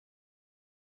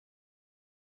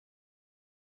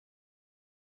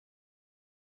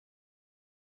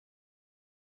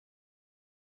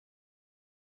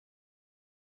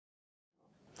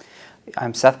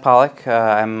I'm Seth Pollack.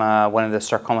 I'm one of the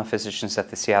sarcoma physicians at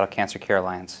the Seattle Cancer Care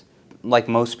Alliance. Like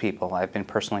most people, I've been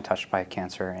personally touched by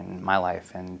cancer in my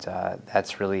life, and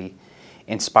that's really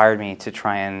inspired me to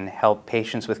try and help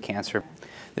patients with cancer.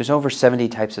 There's over 70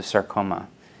 types of sarcoma,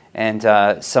 and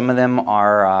some of them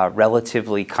are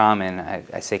relatively common.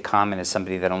 I say common as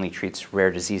somebody that only treats rare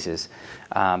diseases,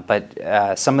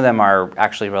 but some of them are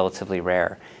actually relatively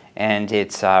rare. And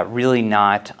it's really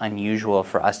not unusual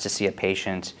for us to see a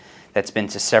patient that's been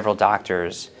to several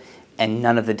doctors, and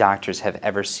none of the doctors have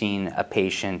ever seen a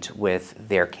patient with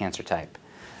their cancer type.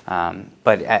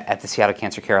 But at the Seattle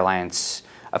Cancer Care Alliance,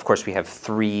 of course, we have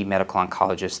 3 medical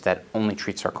oncologists that only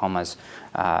treat sarcomas,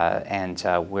 and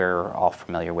we're all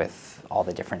familiar with all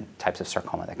the different types of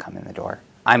sarcoma that come in the door.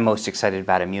 I'm most excited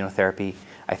about immunotherapy.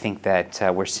 I think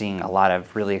that we're seeing a lot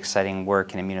of really exciting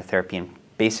work in immunotherapy in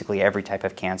basically every type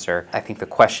of cancer. I think the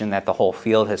question that the whole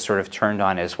field has sort of turned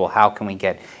on is, well, how can we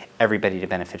get everybody to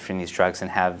benefit from these drugs and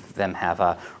have them have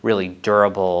a really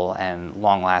durable and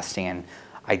long-lasting and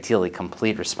ideally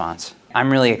complete response?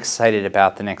 I'm really excited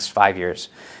about the next 5 years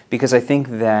because I think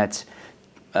that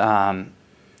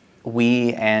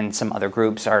we and some other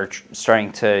groups are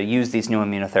starting to use these new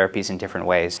immunotherapies in different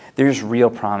ways. There's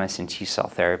real promise in T-cell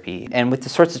therapy, and with the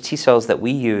sorts of T-cells that we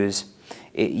use,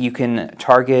 you can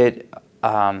target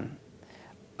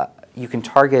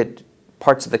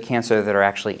parts of the cancer that are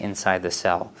actually inside the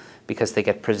cell because they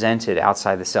get presented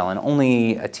outside the cell, and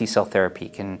only a T-cell therapy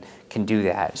can do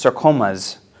that.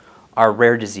 Sarcomas are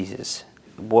rare diseases.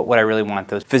 What I really want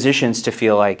those physicians to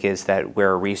feel like is that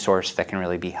we're a resource that can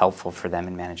really be helpful for them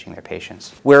in managing their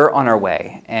patients. We're on our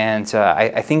way, and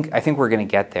I think we're going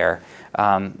to get there.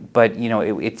 But you know,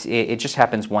 it just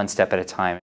happens one step at a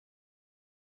time.